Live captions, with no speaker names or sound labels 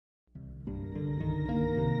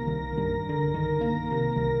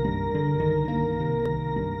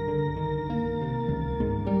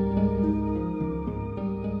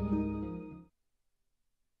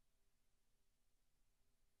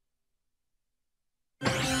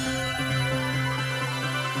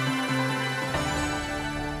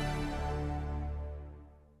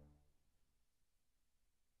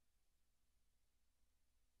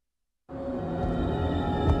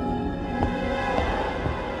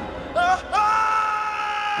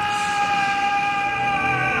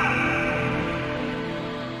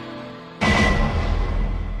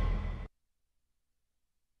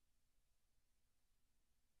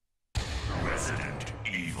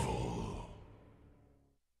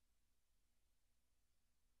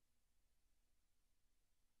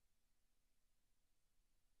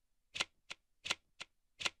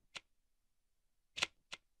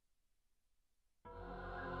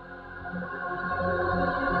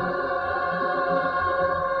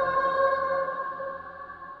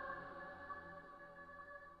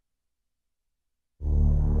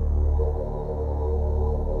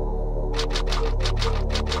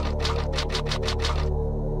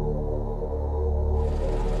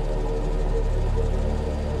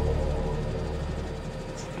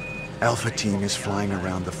Alpha Team is flying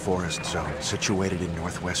around the forest zone situated in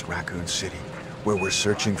northwest Raccoon City, where we're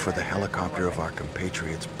searching for the helicopter of our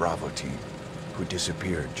compatriots Bravo Team, who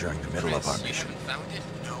disappeared during the middle of our mission. You haven't found it?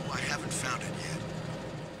 No, I haven't found it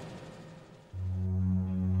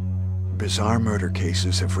yet. Bizarre murder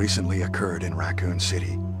cases have recently occurred in Raccoon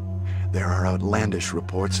City. There are outlandish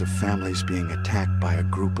reports of families being attacked by a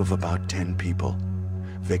group of about 10 people.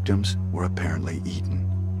 Victims were apparently eaten.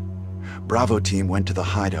 Bravo Team went to the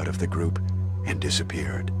hideout of the group and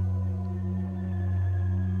disappeared.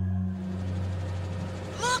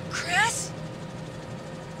 Look, Chris!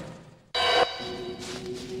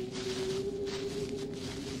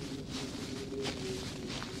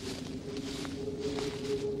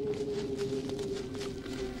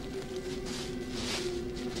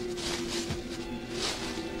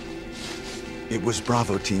 It was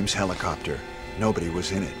Bravo Team's helicopter. Nobody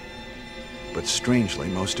was in it. But strangely,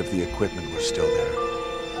 most of the equipment was still there.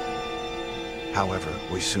 However,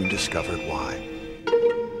 we soon discovered why.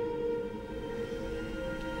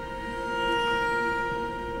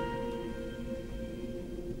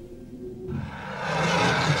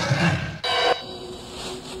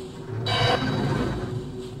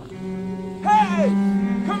 Hey!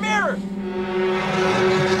 Come here!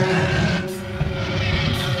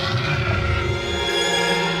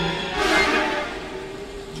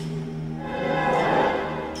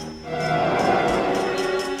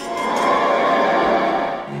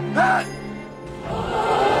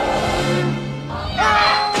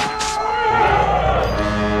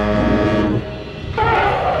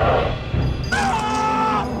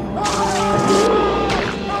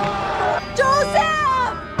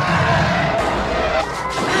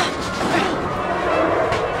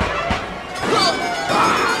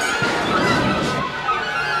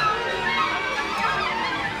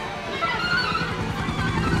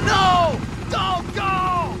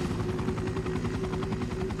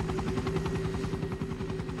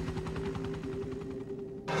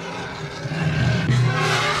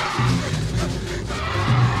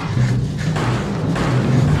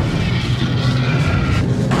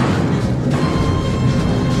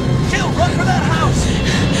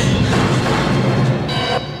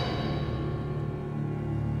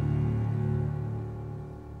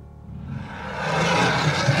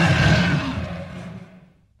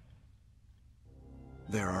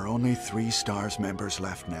 There are only 3 STARS members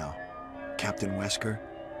left now. Captain Wesker,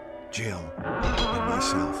 Jill, and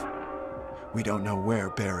myself. We don't know where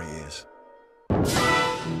Barry is.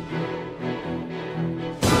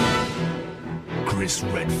 Chris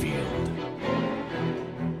Redfield.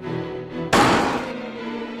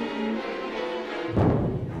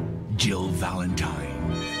 Jill Valentine.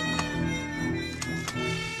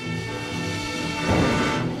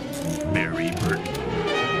 Barry Burton.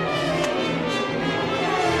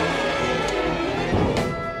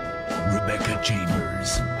 Rebecca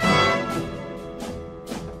Chambers.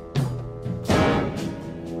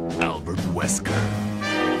 Albert Wesker.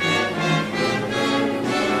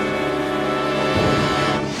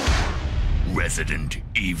 Resident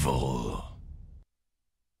Evil.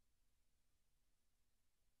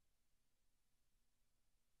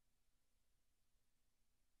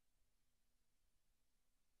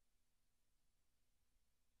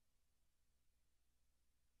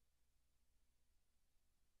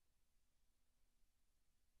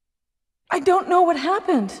 I don't know what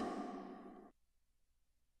happened.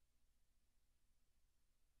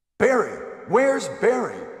 Barry! Where's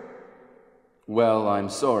Barry? Well, I'm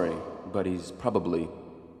sorry, but he's probably...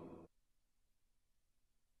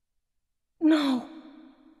 No.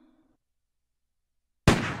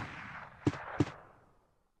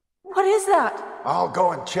 What is that? I'll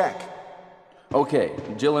go and check. Okay,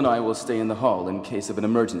 Jill and I will stay in the hall in case of an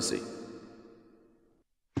emergency.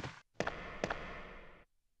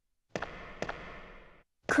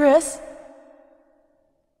 Chris?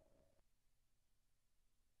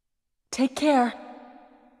 Take care.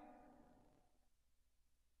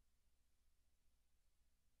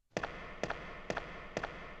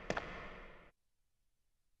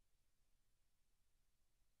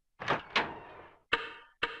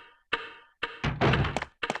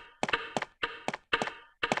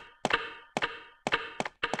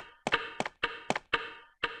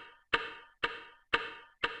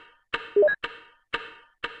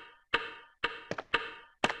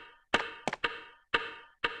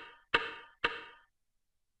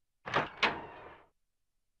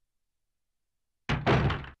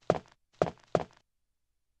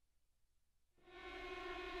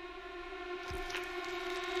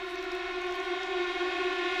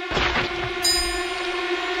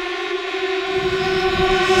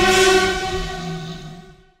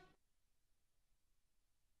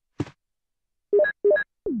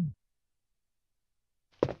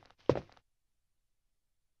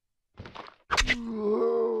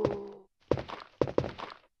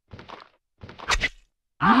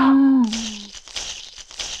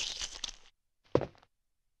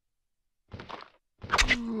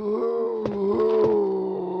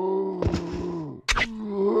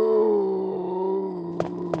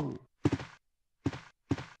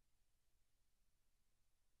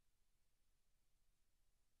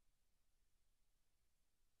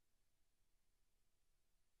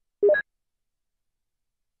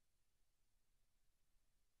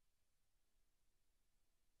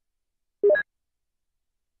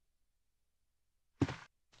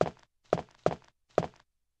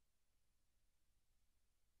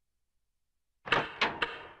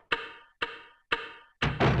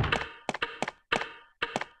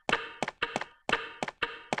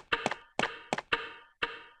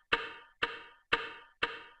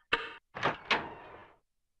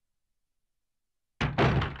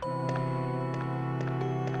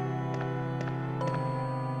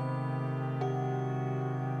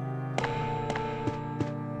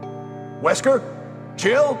 Wesker?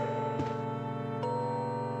 Jill?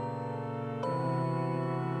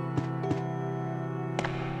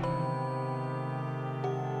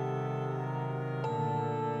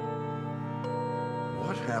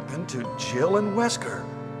 What happened to Jill and Wesker?